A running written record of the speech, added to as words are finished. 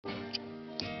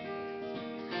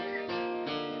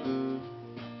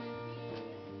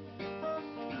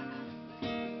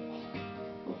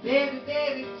Baby,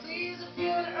 baby, please, I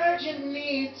feel an urgent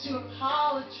need to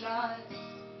apologize.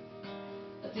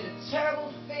 I did a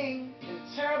terrible thing in a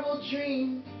terrible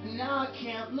dream, and now I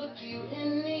can't look you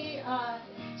in the eye.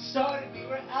 Started, we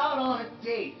were out on a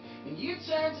date, and you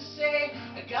turned to say,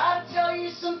 I gotta tell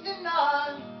you something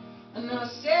odd. And then I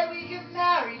said we get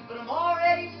married, but I'm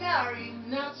already married,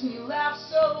 and that's when you laughed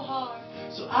so hard.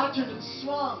 So I turned and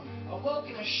swung, I woke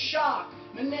in a shock,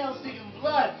 my nails digging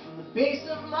blood from the base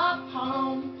of my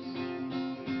palms.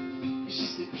 It's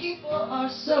just that people are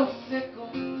so fickle,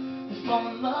 they fall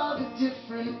in love at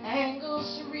different angles.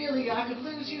 So really I could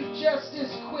lose you just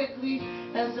as quickly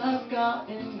as I've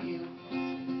gotten you.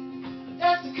 But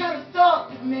that's the kind of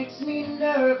thought that makes me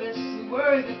nervous and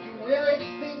worried that you really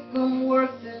think I'm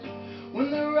worth it.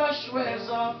 When the rush wears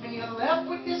off and you're left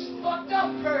with this fucked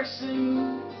up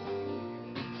person.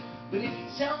 But if you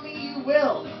tell me you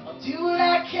will, I'll do what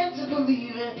I can to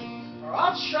believe it, or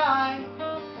I'll try.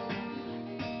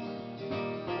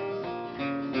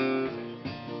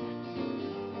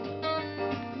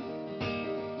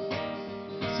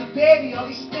 So baby, all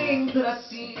these things that I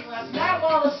seen last night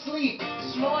while asleep,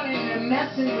 this morning they're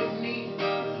messing with me.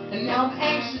 And now I'm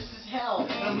anxious as hell,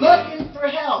 and I'm looking for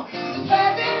help. Cause if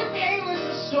I've been painless,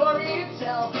 a story to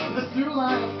tell, the through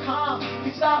line of calm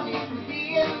can stop me from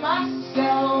being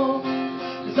myself.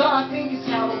 Cause all I think is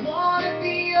how I wanna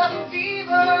be a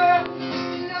fever, just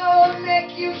to know and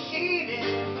make you heat it.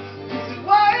 Cause the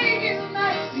worry you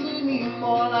might see me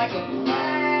more like a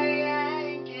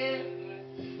blanket.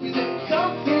 Cause for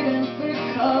comfort and for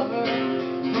cover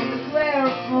from the glare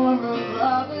of former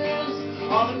lovers,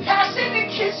 all the passion to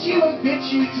kiss you and bit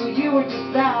you till you were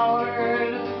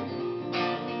devoured.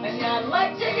 And yeah, I'd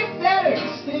like to get better,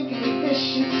 just thinking that this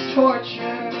shit's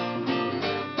torture.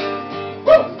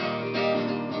 Woo!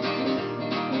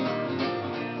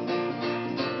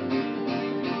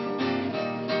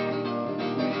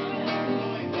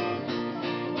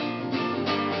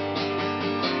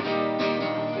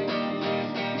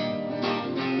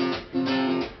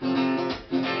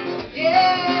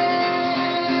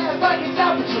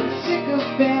 But you're sick of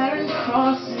barren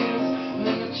crosses, and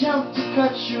then you jump to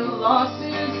cut your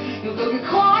losses. You'll go get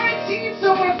quarantined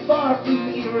somewhere far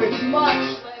from me where it's much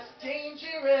less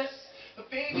dangerous. But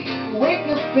baby, you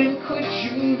wake up and quit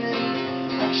dreaming.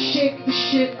 I can shake the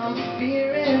shit I'm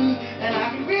fearing, and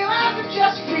I can realize I'm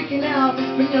just freaking out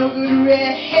for no good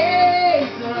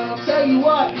reason. I'll tell you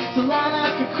what, it's a line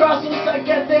I could cross. Once I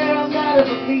get there, I'm not a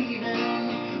believing.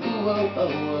 Ooh, oh, oh,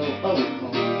 oh, oh,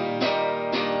 oh.